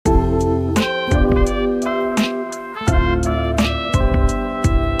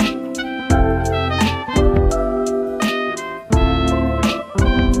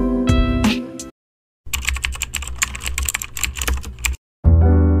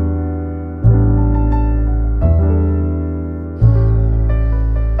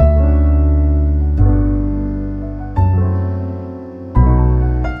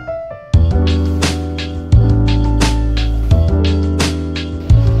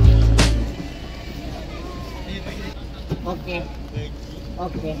오케이.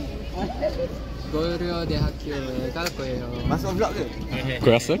 오케이. 고려대학교에 갈 거예요. Masuk vlog ke?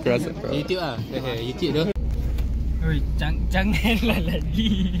 Kurasa? YouTube ah. YouTube tu. Oi, janganlah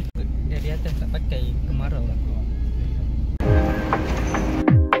lagi. Dari atas tak pakai kemarau lah.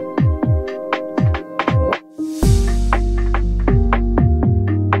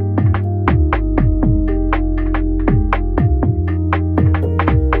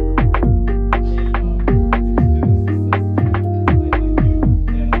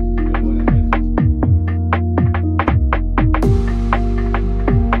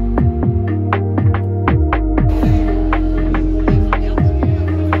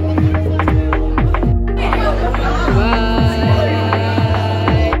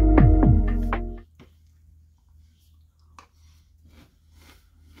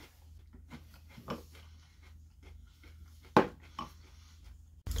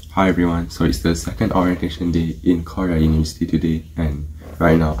 Hi everyone, so it's the second orientation day in Korea University today, and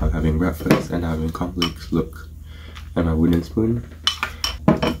right now I'm having breakfast and having cornflakes. Look at my wooden spoon.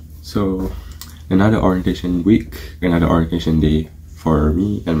 So another orientation week, another orientation day for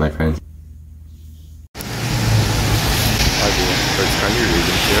me and my friends. Hi everyone, so it's currently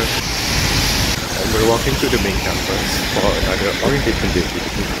raining here and we're walking to the main campus for another orientation day.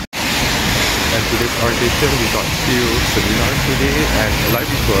 And today's orientation, we got few seminars today and a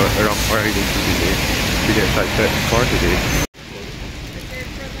live tour around Korea University today. We get excited for today.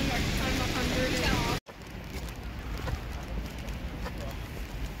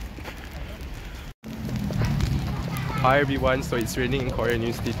 Hi everyone, so it's raining in Korea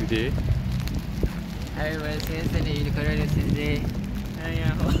University today. Hi everyone, it's studying in Korea today.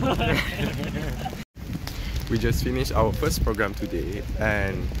 We just finished our first program today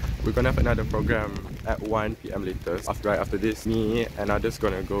and we're gonna have another program at 1 PM later. Right after this, me and others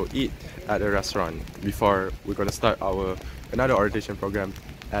gonna go eat at a restaurant before we're gonna start our another orientation program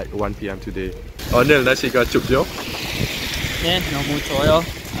at 1 PM today. 오늘 날씨가 춥죠? 네, 너무 좋아요.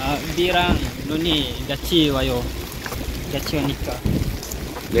 비랑 눈이 같이 와요. 같이 오니까.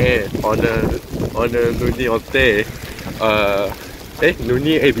 네, 오늘 눈이 어때?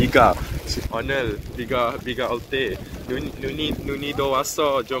 비가. 오늘 비가 올 때 눈이도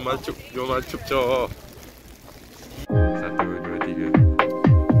왔어. 좀 춥죠. 1, 2, 3.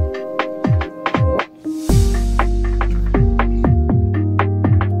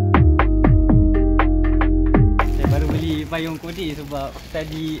 Saya baru beli payung kodi sebab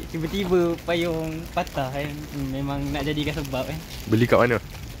tadi tiba-tiba payung patah kan. Memang nak jadikan sebab kan. Beli kat mana?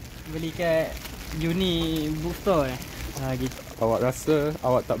 Beli kat Uni Bookstore gitu. Awak rasa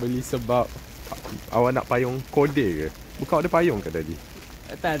awak tak beli sebab awak nak payung kode ke? Bukan ada payung ke tadi?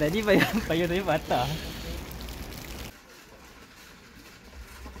 Tak, tadi payung saya patah.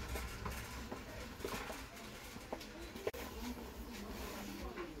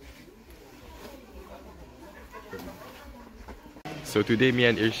 So today me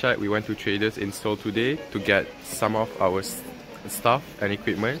and Irshad, we went to Traders in Seoul today to get some of our stuff and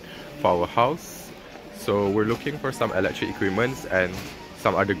equipment for our house. So we're looking for some electric equipments and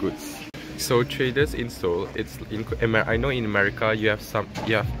some other goods. So Traders in Seoul, I know in America you have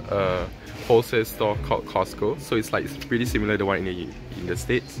a wholesale store called Costco. So it's pretty similar to the one in the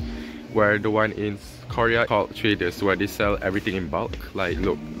States, where the one in Korea called Traders, where they sell everything in bulk. Like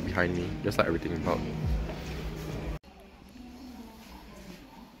look behind me, just like everything in bulk.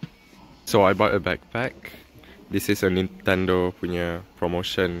 So I bought a backpack. This is a Nintendo punya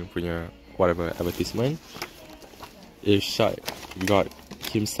promotion punya whatever advertisement. Irshad got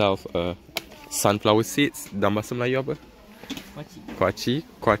himself a sunflower seeds. Dalam bahasa Melayu apa?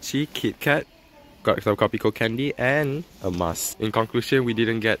 Kuaci, Kit Kat. Got some Kopiko candy and a mask. In conclusion, we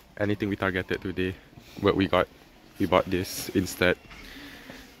didn't get anything we targeted today, but we bought this instead.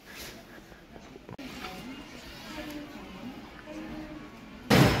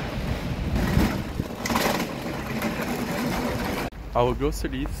 Our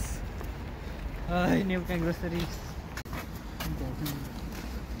groceries. Ini bukan groceries.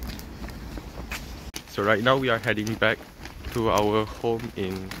 So right now we are heading back to our home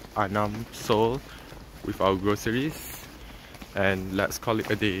in Annam, Seoul with our groceries, and let's call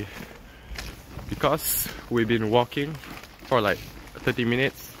it a day because we've been walking for like 30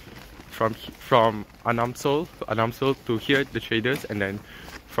 minutes from Annam, Seoul to here, the Traders, and then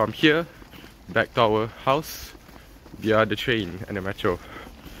from here back to our house via the train and the metro.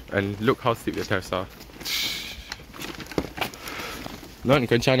 And look how steep the stairs are. No, ni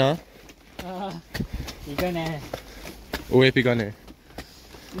kencana. Ikan Uwe pigane.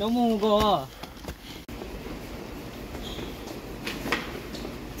 Nomu go.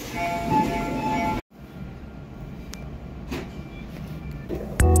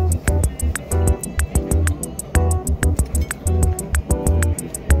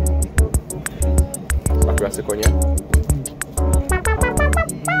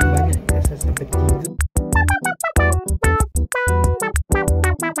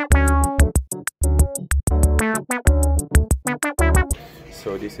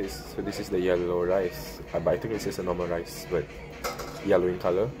 this is the yellow rice. But I think it's just a normal rice, but yellow in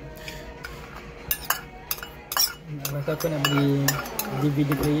color. Maka aku nak beli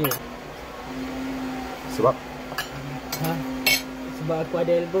DVD player. Sebab? Ha? Sebab aku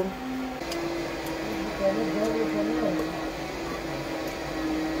ada album.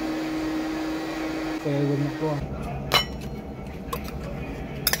 Album aku.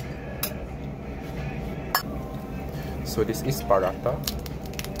 So this is paratha.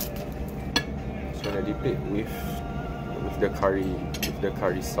 So gonna dip it with the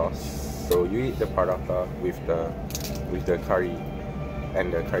curry sauce. So you eat the paratha with the curry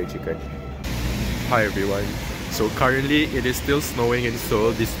and the curry chicken. Hi everyone. So currently it is still snowing in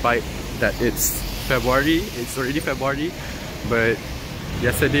Seoul despite that it's February. It's already February, but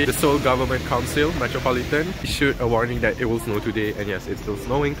yesterday the Seoul Government Council Metropolitan issued a warning that it will snow today, and yes, it's still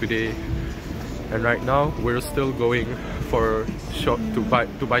snowing today. And right now we're still going for shop to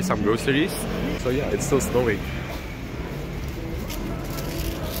buy some groceries. So yeah, it's still snowing.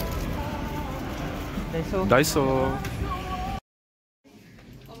 Daiso.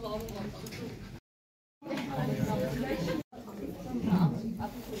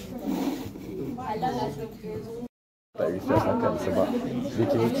 Tak refresh akan sebab dia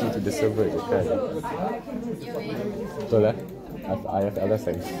kira to the server je kan. Betul lah. IFLS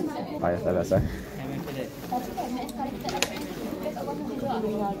thanks. IFLS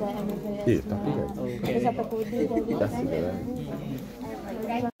tapi kan dah sudah lah.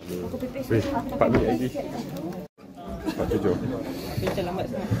 Weh, 4 minit lagi. 4:07. Macam lambat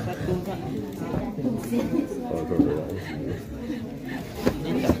satu kan.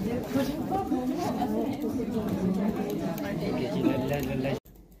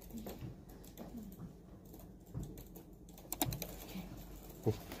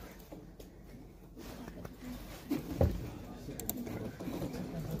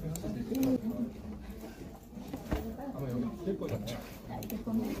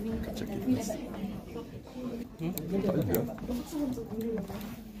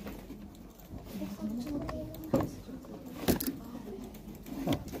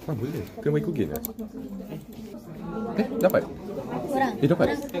 Boleh. Kena buy cooking lah. Dapat? Kurang. Dapat?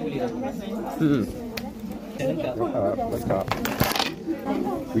 Lengkap.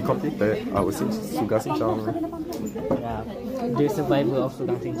 We completed our su강신청. Yeah. The survivor of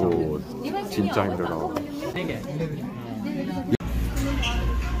수강신청. Oh, 진짜 힘들어.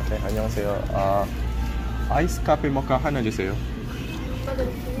 네, 안녕하세요. 아이스 카페 모카 하나 주세요.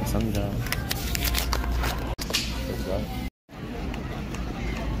 감사합니다.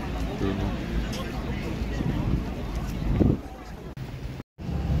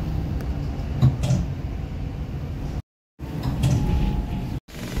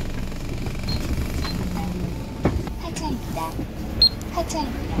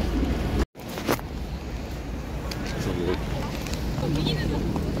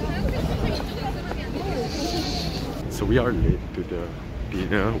 So we are late to the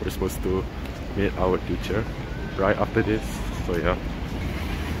dinner. We're supposed to meet our teacher right after this. So yeah.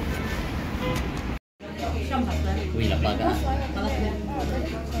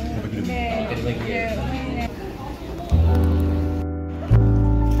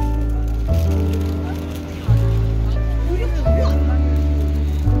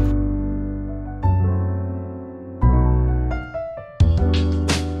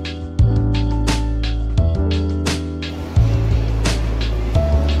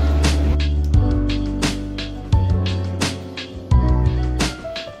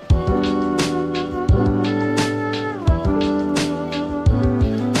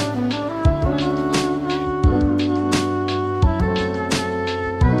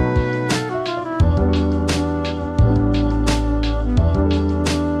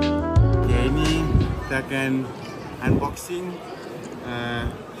 Akan unboxing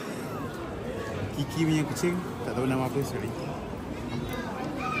Kiki punya kucing, tak tahu nama apa sekali.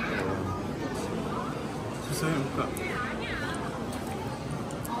 Susah nak buka.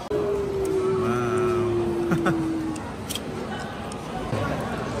 Wow.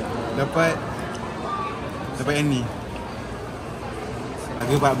 Dapat yang ni.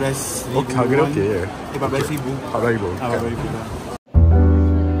 Harga 14,000. Oh, harga okey ya. 14,000. 14,000. 14,000.